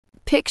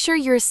Picture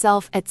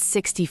yourself at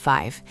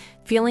 65,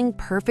 feeling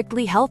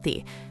perfectly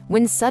healthy,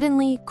 when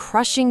suddenly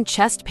crushing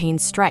chest pain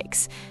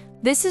strikes.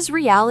 This is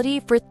reality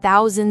for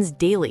thousands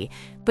daily,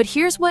 but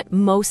here's what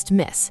most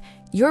miss.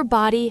 Your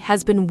body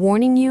has been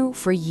warning you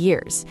for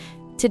years.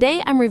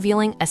 Today, I'm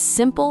revealing a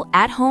simple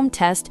at-home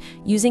test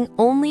using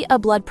only a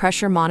blood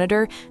pressure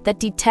monitor that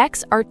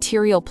detects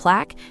arterial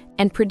plaque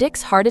and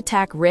predicts heart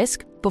attack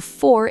risk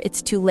before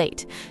it's too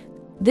late.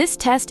 This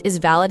test is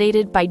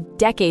validated by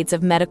decades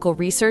of medical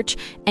research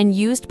and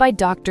used by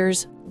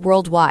doctors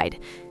worldwide.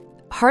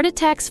 Heart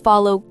attacks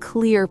follow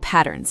clear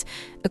patterns.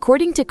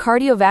 According to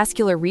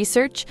cardiovascular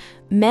research,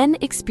 men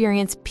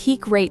experience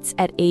peak rates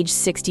at age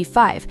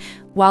 65,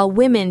 while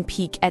women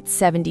peak at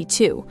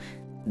 72.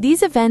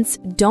 These events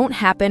don't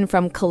happen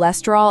from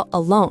cholesterol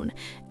alone.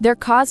 They're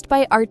caused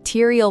by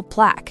arterial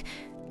plaque.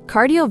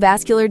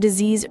 Cardiovascular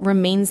disease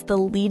remains the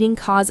leading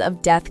cause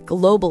of death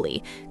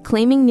globally,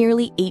 claiming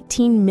nearly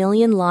 18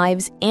 million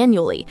lives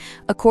annually,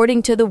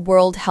 according to the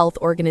World Health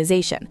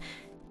Organization.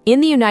 In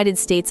the United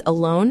States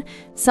alone,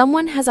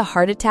 someone has a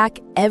heart attack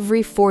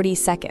every 40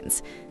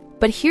 seconds.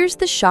 But here's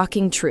the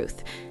shocking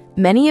truth.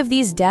 Many of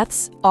these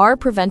deaths are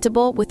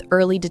preventable with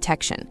early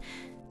detection.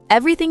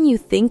 Everything you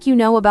think you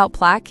know about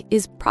plaque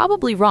is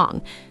probably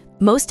wrong.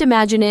 Most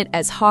imagine it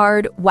as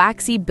hard,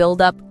 waxy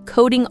buildup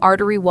coating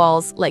artery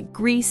walls like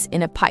grease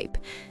in a pipe.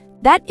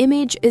 That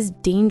image is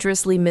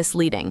dangerously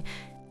misleading.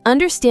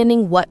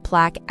 Understanding what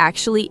plaque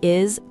actually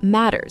is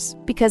matters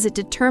because it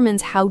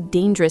determines how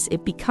dangerous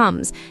it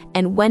becomes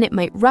and when it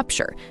might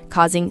rupture,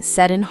 causing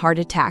sudden heart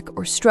attack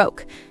or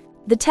stroke.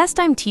 The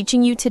test I'm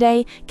teaching you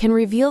today can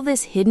reveal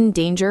this hidden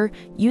danger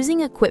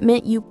using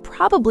equipment you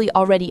probably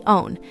already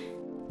own.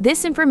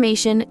 This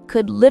information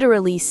could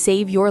literally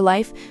save your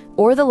life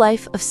or the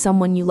life of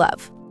someone you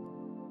love.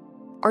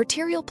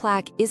 Arterial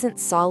plaque isn't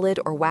solid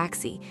or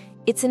waxy.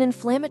 It's an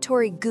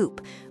inflammatory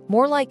goop,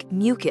 more like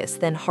mucus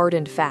than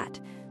hardened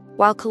fat.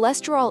 While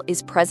cholesterol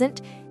is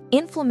present,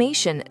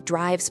 inflammation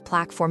drives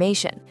plaque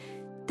formation.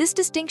 This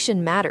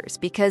distinction matters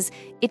because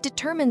it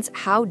determines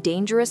how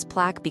dangerous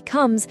plaque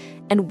becomes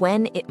and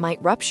when it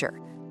might rupture.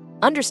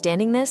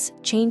 Understanding this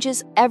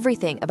changes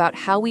everything about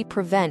how we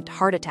prevent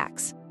heart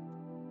attacks.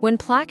 When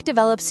plaque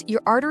develops,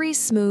 your artery's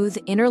smooth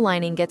inner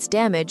lining gets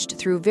damaged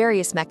through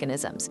various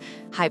mechanisms: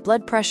 high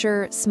blood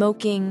pressure,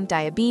 smoking,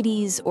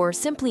 diabetes, or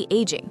simply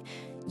aging.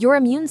 Your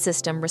immune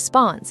system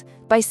responds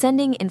by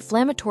sending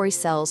inflammatory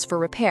cells for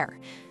repair.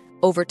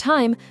 Over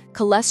time,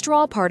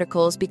 cholesterol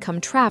particles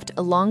become trapped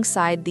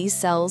alongside these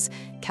cells,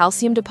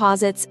 calcium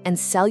deposits, and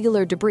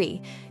cellular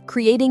debris,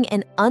 creating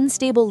an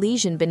unstable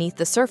lesion beneath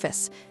the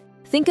surface.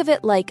 Think of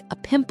it like a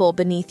pimple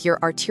beneath your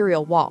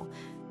arterial wall.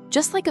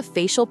 Just like a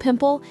facial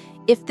pimple,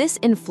 if this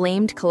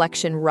inflamed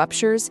collection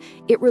ruptures,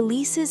 it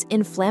releases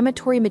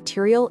inflammatory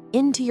material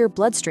into your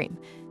bloodstream.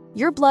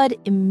 Your blood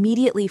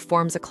immediately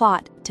forms a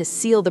clot to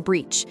seal the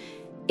breach.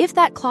 If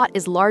that clot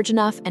is large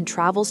enough and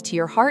travels to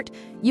your heart,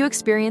 you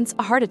experience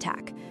a heart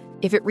attack.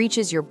 If it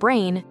reaches your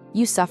brain,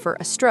 you suffer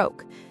a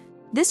stroke.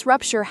 This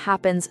rupture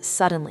happens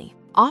suddenly,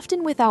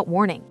 often without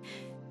warning.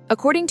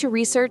 According to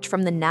research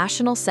from the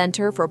National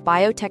Center for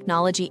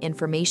Biotechnology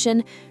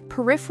Information,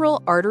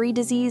 peripheral artery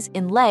disease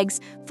in legs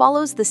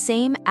follows the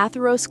same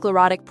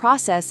atherosclerotic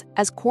process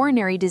as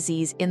coronary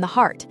disease in the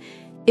heart.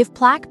 If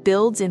plaque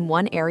builds in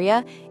one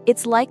area,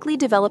 it's likely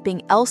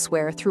developing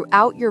elsewhere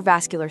throughout your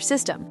vascular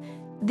system.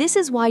 This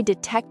is why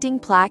detecting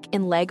plaque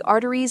in leg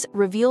arteries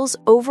reveals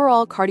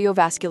overall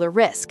cardiovascular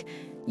risk.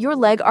 Your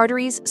leg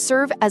arteries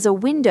serve as a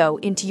window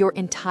into your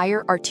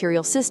entire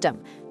arterial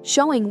system,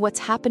 showing what's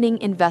happening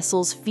in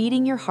vessels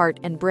feeding your heart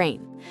and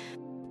brain.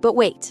 But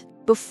wait,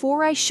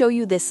 before I show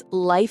you this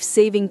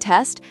life-saving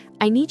test,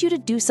 I need you to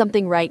do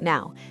something right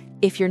now.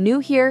 If you're new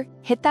here,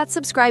 hit that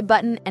subscribe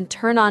button and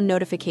turn on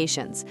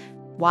notifications.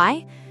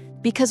 Why?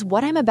 Because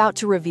what I'm about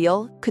to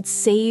reveal could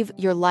save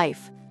your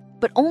life,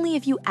 but only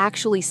if you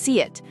actually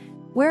see it.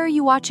 Where are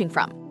you watching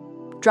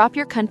from? Drop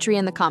your country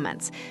in the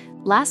comments.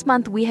 Last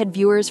month, we had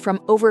viewers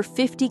from over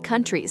 50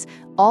 countries,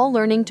 all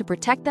learning to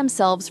protect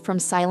themselves from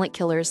silent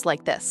killers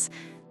like this.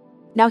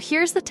 Now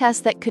here's the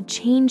test that could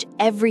change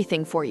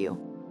everything for you.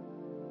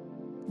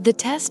 The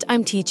test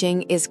I'm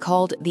teaching is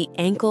called the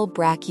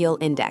Ankle-Brachial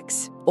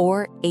Index,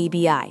 or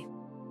ABI.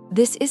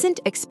 This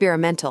isn't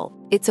experimental.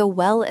 It's a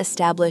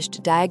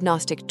well-established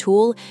diagnostic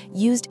tool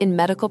used in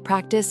medical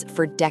practice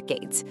for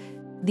decades.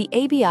 The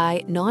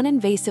ABI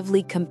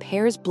non-invasively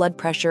compares blood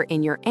pressure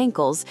in your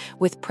ankles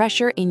with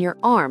pressure in your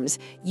arms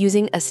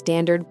using a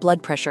standard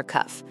blood pressure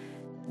cuff.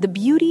 The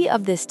beauty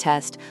of this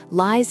test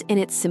lies in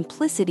its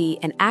simplicity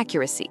and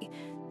accuracy.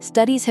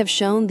 Studies have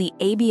shown the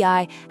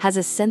ABI has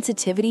a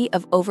sensitivity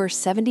of over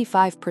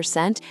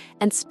 75%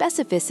 and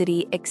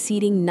specificity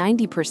exceeding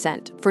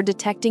 90% for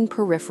detecting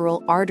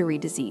peripheral artery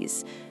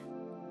disease.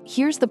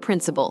 Here's the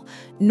principle.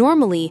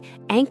 Normally,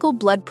 ankle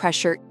blood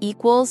pressure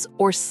equals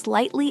or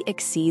slightly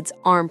exceeds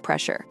arm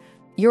pressure.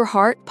 Your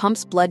heart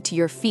pumps blood to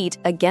your feet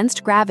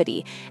against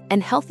gravity,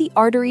 and healthy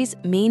arteries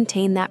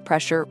maintain that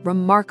pressure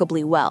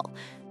remarkably well.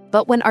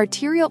 But when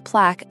arterial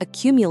plaque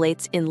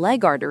accumulates in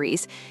leg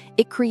arteries,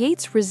 it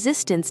creates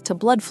resistance to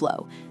blood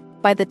flow.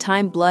 By the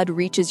time blood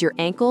reaches your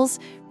ankles,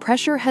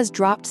 pressure has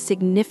dropped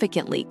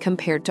significantly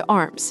compared to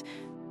arms.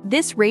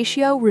 This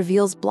ratio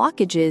reveals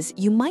blockages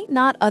you might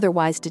not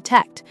otherwise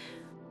detect.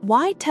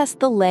 Why test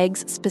the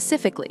legs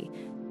specifically?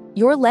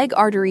 Your leg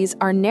arteries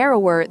are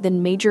narrower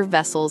than major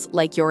vessels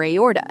like your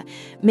aorta,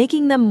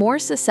 making them more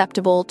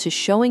susceptible to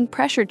showing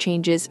pressure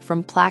changes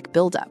from plaque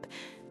buildup.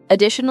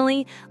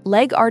 Additionally,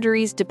 leg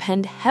arteries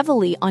depend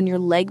heavily on your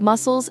leg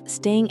muscles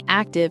staying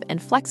active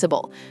and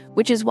flexible,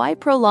 which is why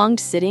prolonged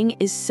sitting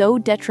is so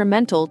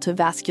detrimental to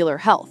vascular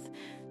health.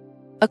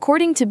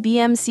 According to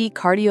BMC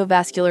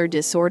Cardiovascular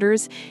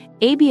Disorders,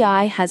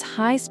 ABI has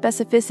high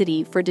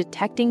specificity for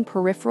detecting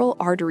peripheral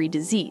artery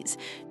disease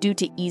due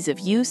to ease of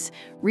use,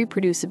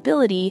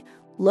 reproducibility,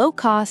 low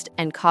cost,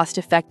 and cost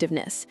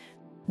effectiveness.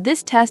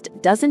 This test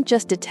doesn't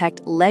just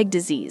detect leg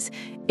disease,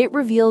 it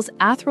reveals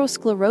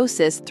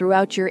atherosclerosis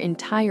throughout your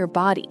entire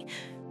body.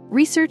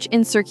 Research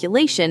in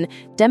circulation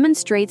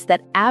demonstrates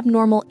that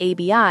abnormal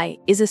ABI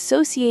is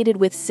associated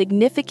with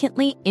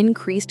significantly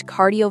increased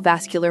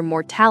cardiovascular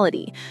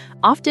mortality,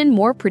 often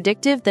more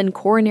predictive than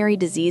coronary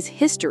disease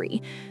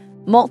history.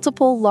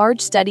 Multiple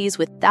large studies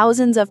with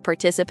thousands of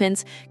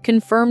participants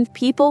confirmed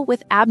people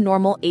with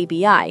abnormal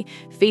ABI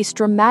face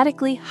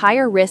dramatically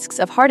higher risks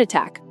of heart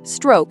attack,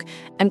 stroke,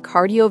 and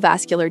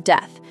cardiovascular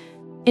death.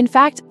 In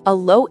fact, a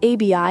low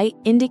ABI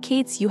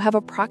indicates you have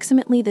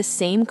approximately the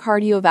same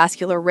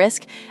cardiovascular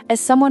risk as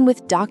someone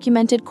with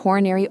documented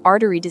coronary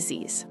artery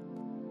disease.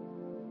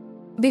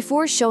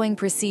 Before showing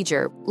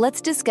procedure,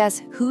 let's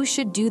discuss who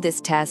should do this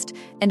test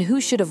and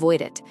who should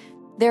avoid it.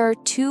 There are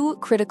two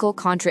critical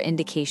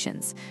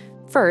contraindications.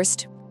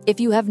 First, if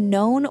you have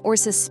known or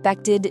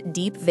suspected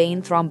deep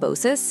vein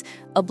thrombosis,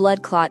 a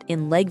blood clot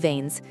in leg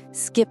veins,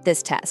 skip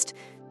this test.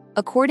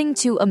 According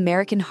to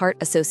American Heart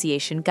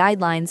Association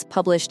guidelines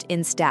published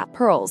in Stat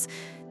Pearls,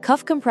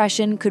 cuff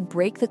compression could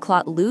break the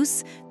clot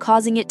loose,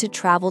 causing it to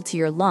travel to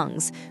your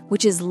lungs,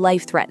 which is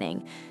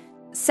life-threatening.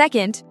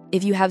 Second,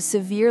 if you have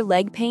severe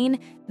leg pain,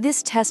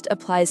 this test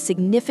applies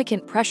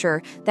significant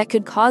pressure that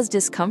could cause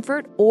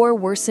discomfort or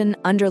worsen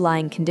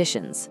underlying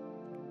conditions.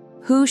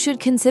 Who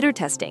should consider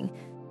testing?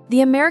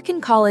 The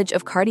American College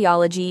of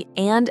Cardiology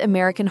and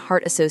American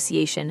Heart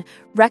Association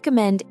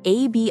recommend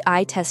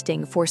ABI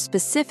testing for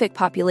specific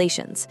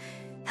populations.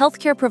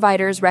 Healthcare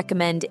providers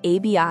recommend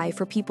ABI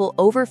for people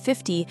over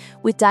 50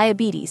 with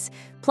diabetes,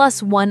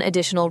 plus one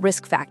additional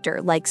risk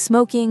factor like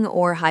smoking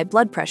or high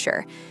blood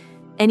pressure.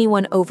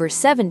 Anyone over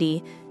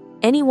 70,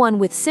 anyone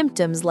with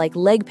symptoms like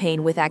leg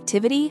pain with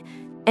activity,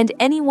 and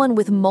anyone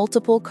with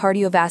multiple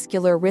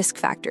cardiovascular risk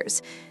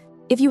factors.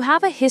 If you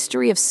have a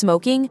history of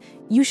smoking,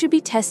 you should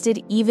be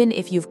tested even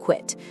if you've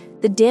quit.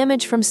 The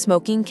damage from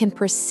smoking can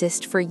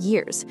persist for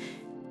years.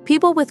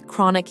 People with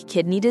chronic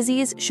kidney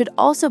disease should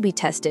also be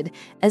tested,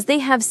 as they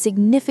have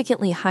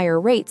significantly higher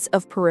rates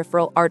of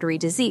peripheral artery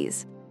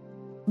disease.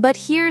 But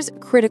here's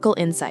critical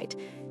insight.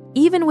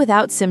 Even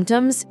without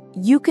symptoms,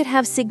 you could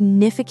have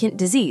significant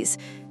disease.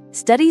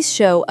 Studies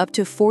show up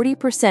to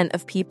 40%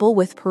 of people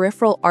with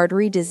peripheral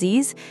artery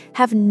disease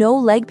have no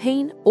leg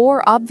pain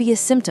or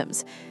obvious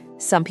symptoms.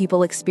 Some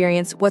people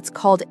experience what's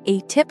called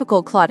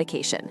atypical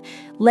claudication,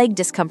 leg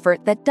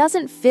discomfort that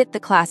doesn't fit the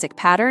classic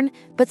pattern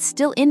but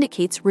still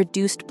indicates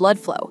reduced blood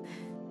flow.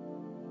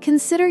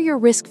 Consider your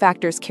risk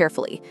factors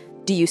carefully.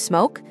 Do you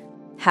smoke?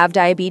 Have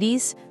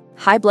diabetes?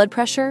 High blood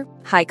pressure?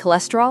 High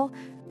cholesterol?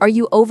 Are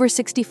you over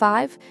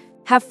 65?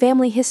 Have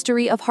family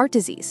history of heart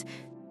disease?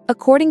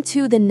 According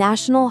to the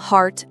National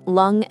Heart,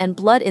 Lung, and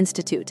Blood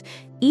Institute,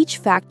 each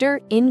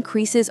factor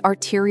increases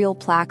arterial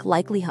plaque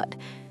likelihood.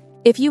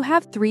 If you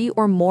have 3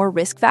 or more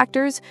risk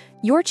factors,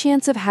 your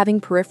chance of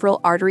having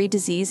peripheral artery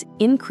disease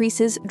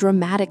increases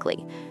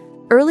dramatically.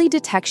 Early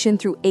detection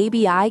through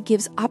ABI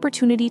gives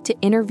opportunity to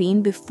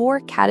intervene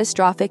before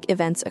catastrophic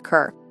events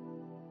occur.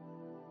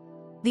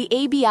 The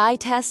ABI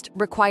test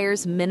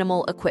requires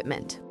minimal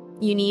equipment.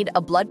 You need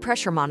a blood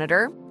pressure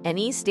monitor.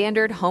 Any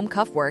standard home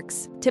cuff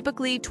works,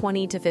 typically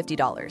 $20 to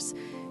 $50.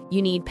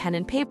 You need pen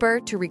and paper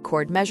to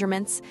record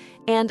measurements,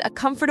 and a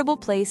comfortable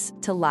place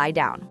to lie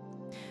down.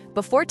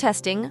 Before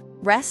testing,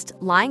 rest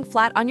lying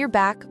flat on your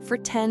back for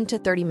 10 to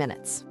 30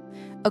 minutes.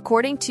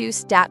 According to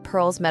Stat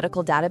Pearls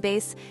medical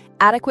database,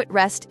 adequate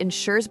rest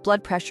ensures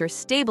blood pressure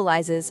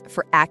stabilizes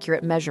for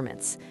accurate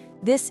measurements.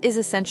 This is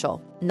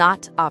essential,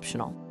 not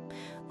optional.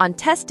 On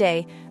test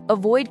day,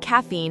 avoid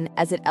caffeine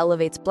as it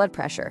elevates blood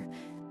pressure.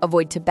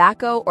 Avoid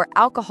tobacco or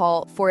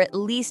alcohol for at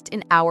least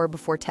an hour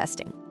before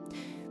testing.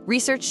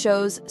 Research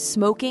shows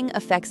smoking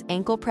affects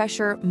ankle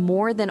pressure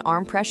more than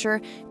arm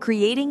pressure,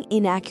 creating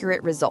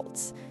inaccurate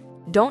results.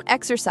 Don't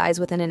exercise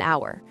within an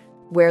hour.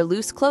 Wear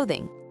loose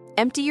clothing.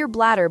 Empty your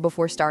bladder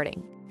before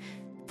starting.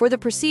 For the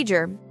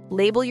procedure,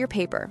 label your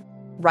paper.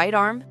 Right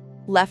arm,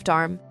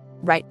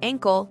 right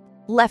ankle,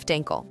 left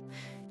ankle.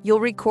 You'll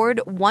record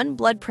one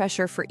blood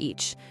pressure for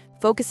each,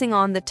 focusing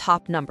on the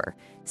top number,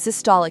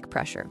 systolic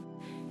pressure.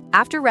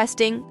 After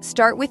resting,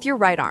 start with your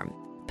right arm.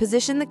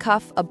 position the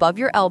cuff above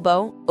your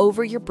elbow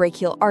over your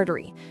brachial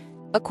artery.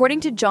 According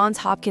to Johns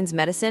Hopkins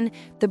Medicine,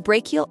 the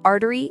brachial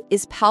artery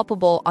is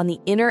palpable on the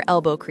inner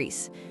elbow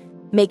crease.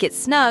 Make it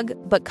snug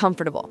but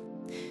comfortable.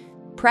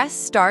 Press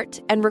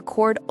start and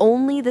record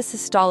only the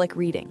systolic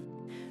reading.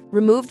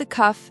 Remove the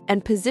cuff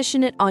and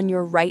position it on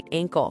your right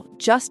ankle,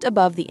 just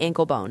above the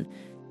ankle bone.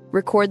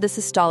 Record the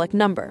systolic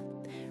number.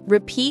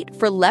 Repeat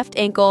for left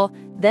ankle,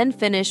 then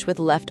finish with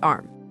left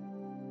arm.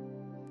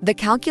 The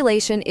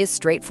calculation is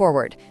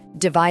straightforward.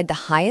 Divide the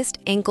highest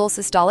ankle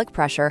systolic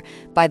pressure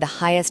by the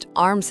highest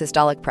arm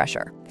systolic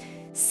pressure.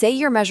 Say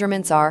your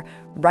measurements are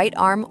right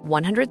arm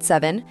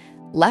 107,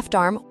 left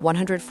arm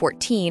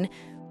 114,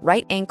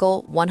 right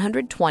ankle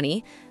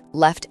 120,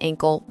 left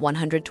ankle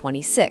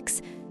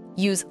 126.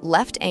 Use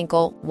left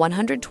ankle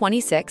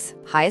 126,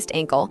 highest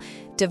ankle,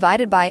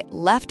 divided by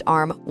left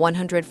arm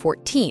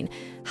 114,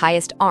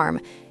 highest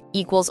arm,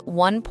 equals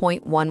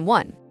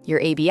 1.11,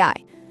 your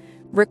ABI.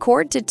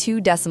 Record to 2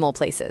 decimal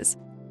places.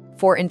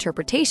 For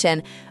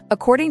interpretation,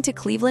 according to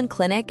Cleveland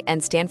Clinic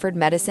and Stanford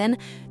Medicine,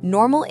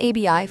 normal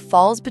ABI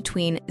falls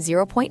between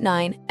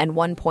 0.9 and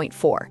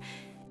 1.4.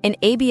 An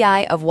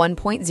ABI of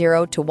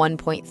 1.0 to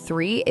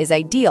 1.3 is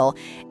ideal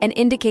and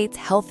indicates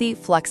healthy,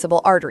 flexible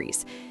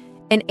arteries.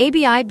 An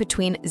ABI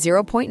between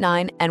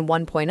 0.9 and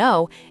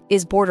 1.0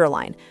 is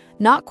borderline,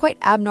 not quite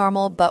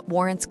abnormal but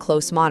warrants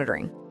close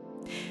monitoring.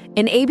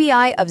 An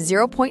ABI of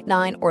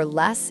 0.9 or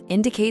less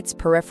indicates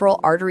peripheral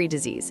artery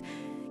disease.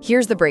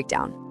 Here's the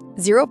breakdown.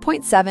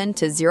 0.7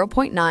 to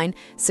 0.9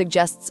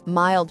 suggests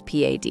mild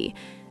PAD.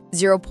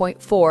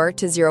 0.4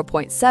 to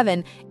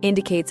 0.7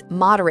 indicates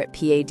moderate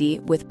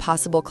PAD with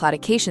possible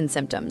claudication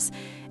symptoms,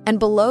 and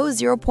below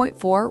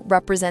 0.4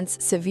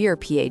 represents severe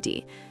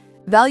PAD.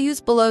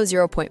 Values below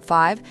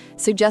 0.5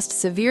 suggest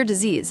severe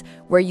disease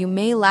where you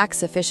may lack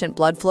sufficient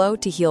blood flow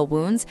to heal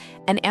wounds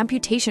and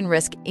amputation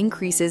risk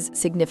increases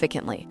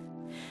significantly.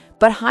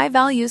 But high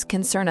values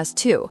concern us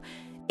too.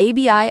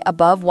 ABI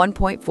above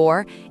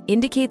 1.4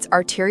 indicates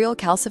arterial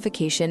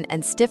calcification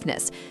and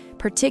stiffness,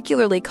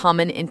 particularly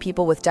common in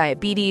people with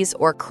diabetes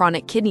or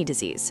chronic kidney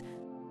disease.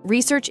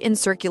 Research in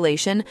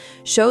circulation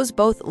shows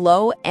both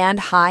low and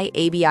high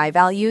ABI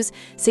values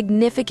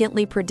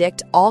significantly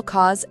predict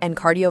all-cause and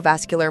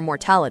cardiovascular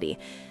mortality.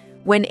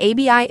 When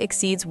ABI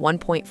exceeds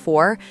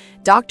 1.4,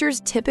 doctors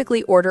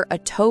typically order a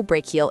toe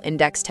brachial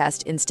index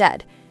test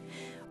instead.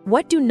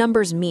 What do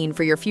numbers mean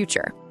for your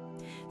future?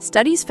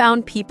 Studies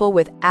found people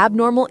with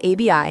abnormal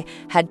ABI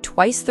had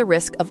twice the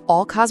risk of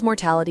all-cause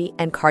mortality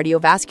and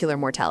cardiovascular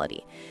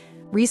mortality.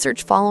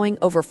 Research following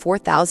over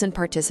 4,000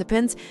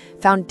 participants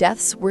found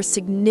deaths were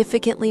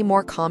significantly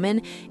more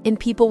common in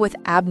people with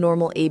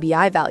abnormal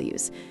ABI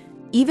values.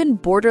 Even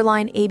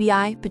borderline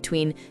ABI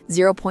between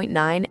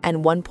 0.9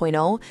 and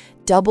 1.0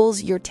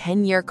 doubles your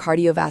 10-year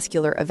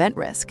cardiovascular event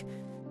risk.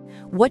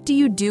 What do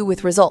you do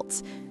with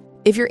results?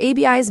 If your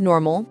ABI is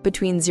normal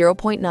between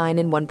 0.9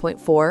 and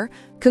 1.4,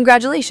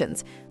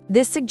 congratulations!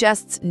 This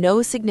suggests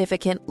no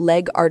significant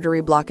leg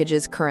artery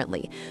blockages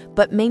currently,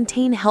 but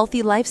maintain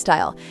healthy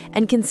lifestyle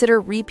and consider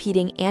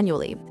repeating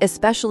annually,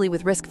 especially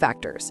with risk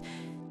factors.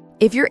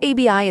 If your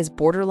ABI is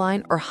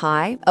borderline or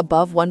high,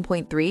 above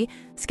 1.3,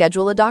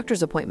 schedule a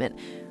doctor's appointment.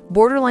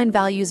 Borderline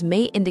values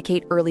may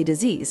indicate early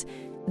disease.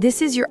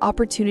 This is your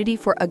opportunity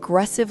for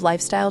aggressive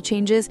lifestyle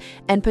changes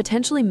and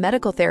potentially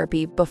medical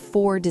therapy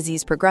before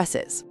disease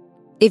progresses.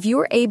 If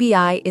your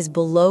ABI is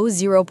below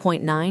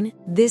 0.9,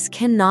 this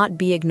cannot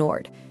be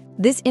ignored.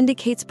 This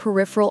indicates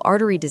peripheral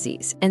artery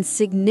disease and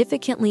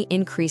significantly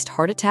increased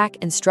heart attack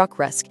and stroke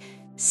risk.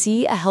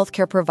 See a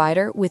healthcare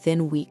provider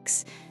within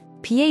weeks.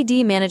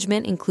 PAD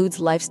management includes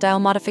lifestyle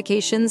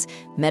modifications,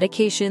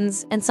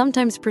 medications, and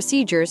sometimes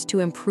procedures to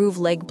improve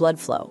leg blood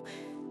flow.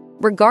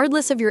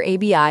 Regardless of your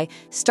ABI,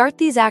 start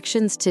these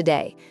actions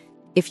today.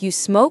 If you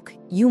smoke,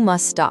 you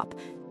must stop.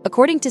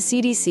 According to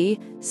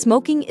CDC,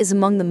 smoking is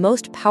among the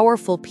most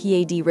powerful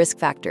PAD risk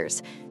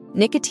factors.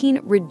 Nicotine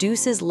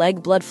reduces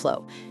leg blood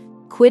flow.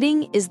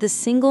 Quitting is the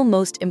single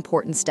most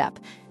important step.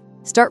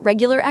 Start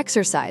regular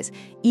exercise.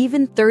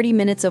 Even 30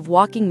 minutes of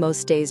walking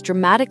most days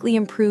dramatically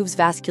improves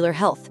vascular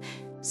health.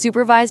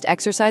 Supervised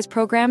exercise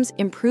programs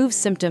improve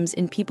symptoms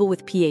in people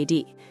with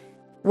PAD.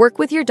 Work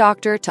with your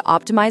doctor to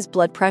optimize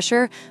blood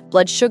pressure,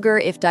 blood sugar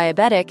if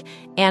diabetic,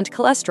 and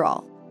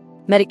cholesterol.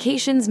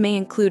 Medications may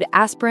include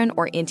aspirin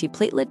or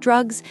antiplatelet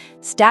drugs,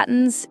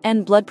 statins,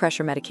 and blood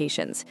pressure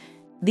medications.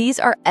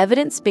 These are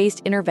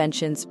evidence-based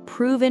interventions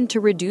proven to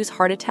reduce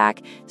heart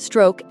attack,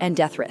 stroke, and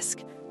death risk.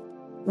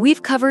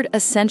 We've covered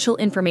essential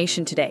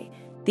information today.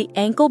 The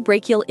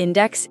Ankle-Brachial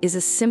Index is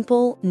a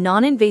simple,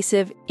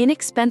 non-invasive,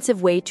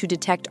 inexpensive way to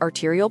detect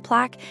arterial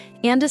plaque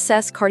and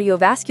assess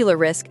cardiovascular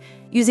risk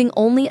using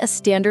only a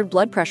standard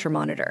blood pressure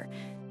monitor.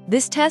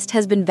 This test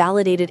has been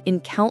validated in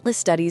countless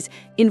studies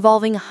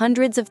involving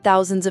hundreds of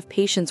thousands of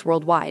patients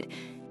worldwide.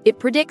 It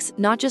predicts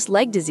not just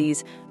leg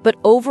disease, but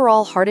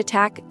overall heart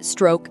attack,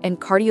 stroke, and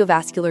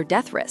cardiovascular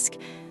death risk.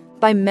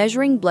 by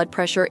measuring blood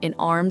pressure in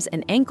arms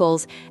and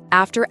ankles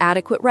after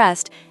adequate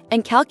rest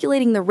and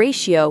calculating the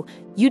ratio,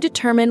 you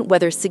determine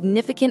whether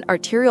significant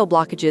arterial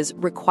blockages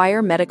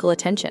require medical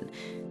attention.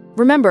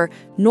 Remember,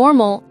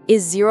 normal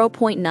is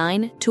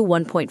 0.9 to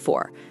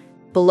 1.4.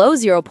 Below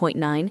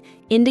 0.9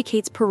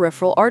 indicates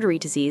peripheral artery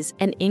disease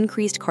and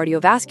increased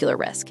cardiovascular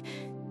risk.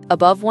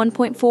 Above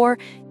 1.4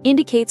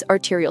 indicates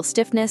arterial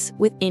stiffness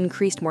with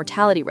increased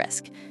mortality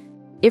risk.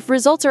 If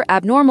results are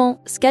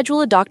abnormal,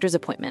 schedule a doctor's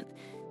appointment.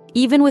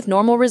 Even with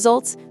normal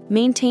results,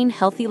 maintain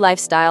healthy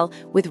lifestyle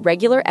with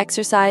regular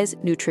exercise,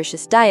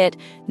 nutritious diet,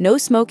 no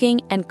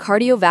smoking, and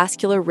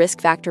cardiovascular risk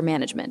factor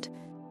management.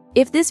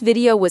 If this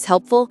video was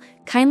helpful,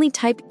 kindly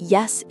type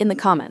yes in the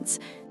comments.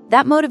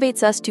 That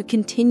motivates us to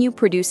continue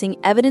producing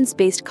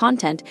evidence-based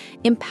content,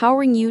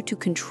 empowering you to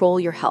control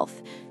your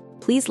health.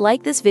 Please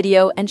like this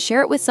video and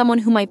share it with someone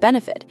who might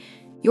benefit.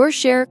 Your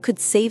share could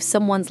save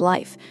someone's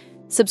life.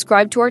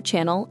 Subscribe to our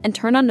channel and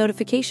turn on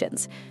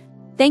notifications.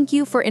 Thank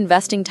you for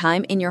investing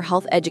time in your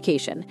health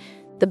education.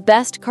 The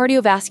best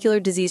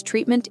cardiovascular disease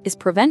treatment is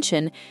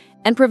prevention,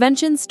 and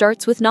prevention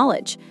starts with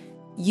knowledge.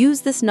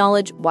 Use this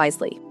knowledge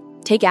wisely.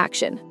 Take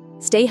action.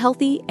 Stay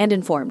healthy and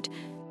informed.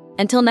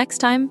 Until next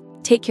time,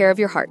 take care of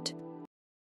your heart.